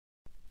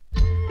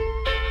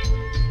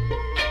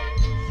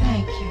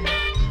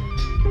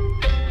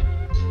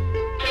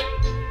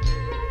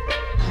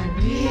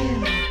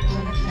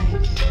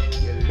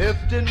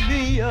lifted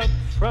me up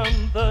from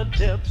the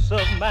depths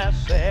of my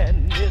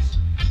sadness.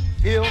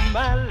 Fill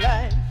my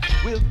life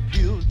with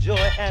pure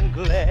joy and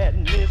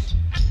gladness.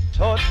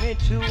 Taught me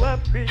to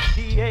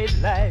appreciate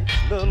life's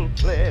little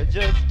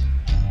pleasures.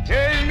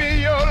 Gave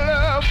me your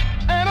love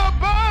and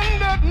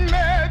abundant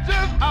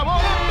measures. I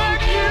want to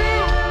thank you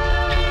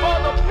for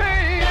the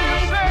pain you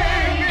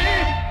saved me.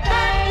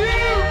 Thank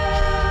you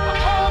for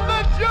all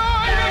the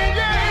joy you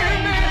gave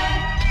me.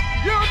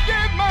 You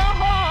gave my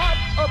heart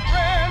a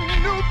brand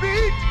new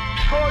beat,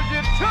 'cause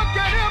you took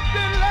an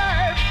empty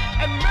life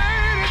and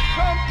made it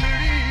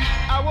complete.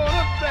 I want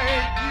to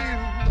thank you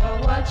for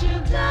what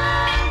you've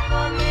done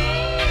for me.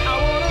 I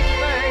want to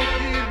thank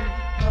you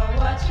for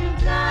what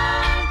you've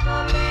done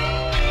for me.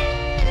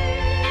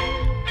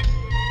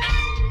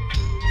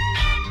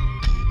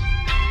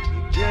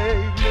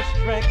 Gave me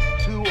strength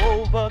to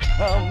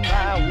overcome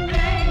my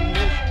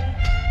weakness,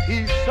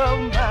 peace of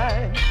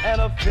mind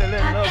and a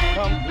feeling of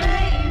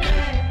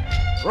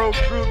completeness. Broke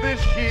through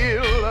this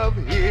shield of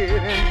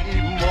hidden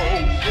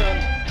emotion.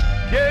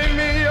 Gave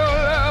me your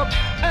love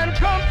and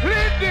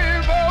complete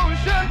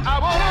devotion. I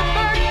want to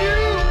thank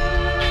you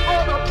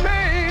for the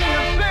pain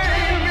you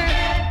saved me.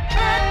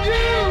 Thank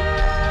you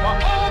for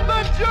all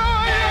the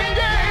joy you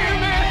gave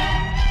me.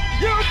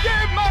 You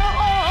gave my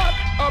heart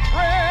a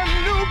brand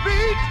new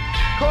beat,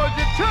 'cause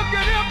you took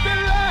an empty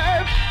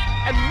life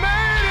and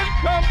made it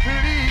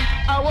complete.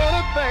 I want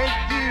to thank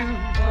you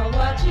for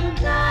what you've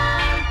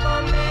done for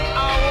me.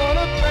 I want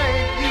to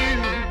thank you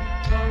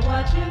for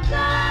what you've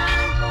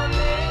done for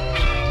me.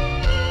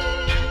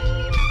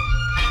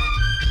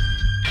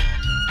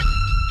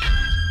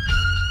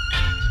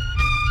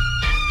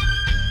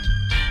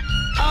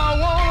 I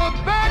want to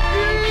thank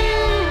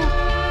you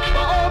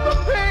for all the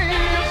pain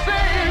you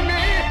saved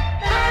me.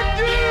 Thank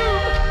you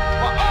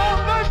for all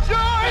the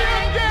joy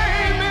you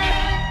gave me.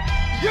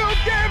 You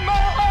gave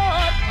my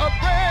heart a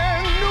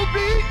brand new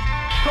beat,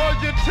 'cause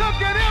you took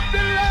an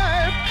empty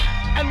life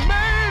and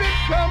made it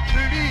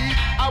complete.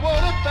 I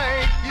want to thank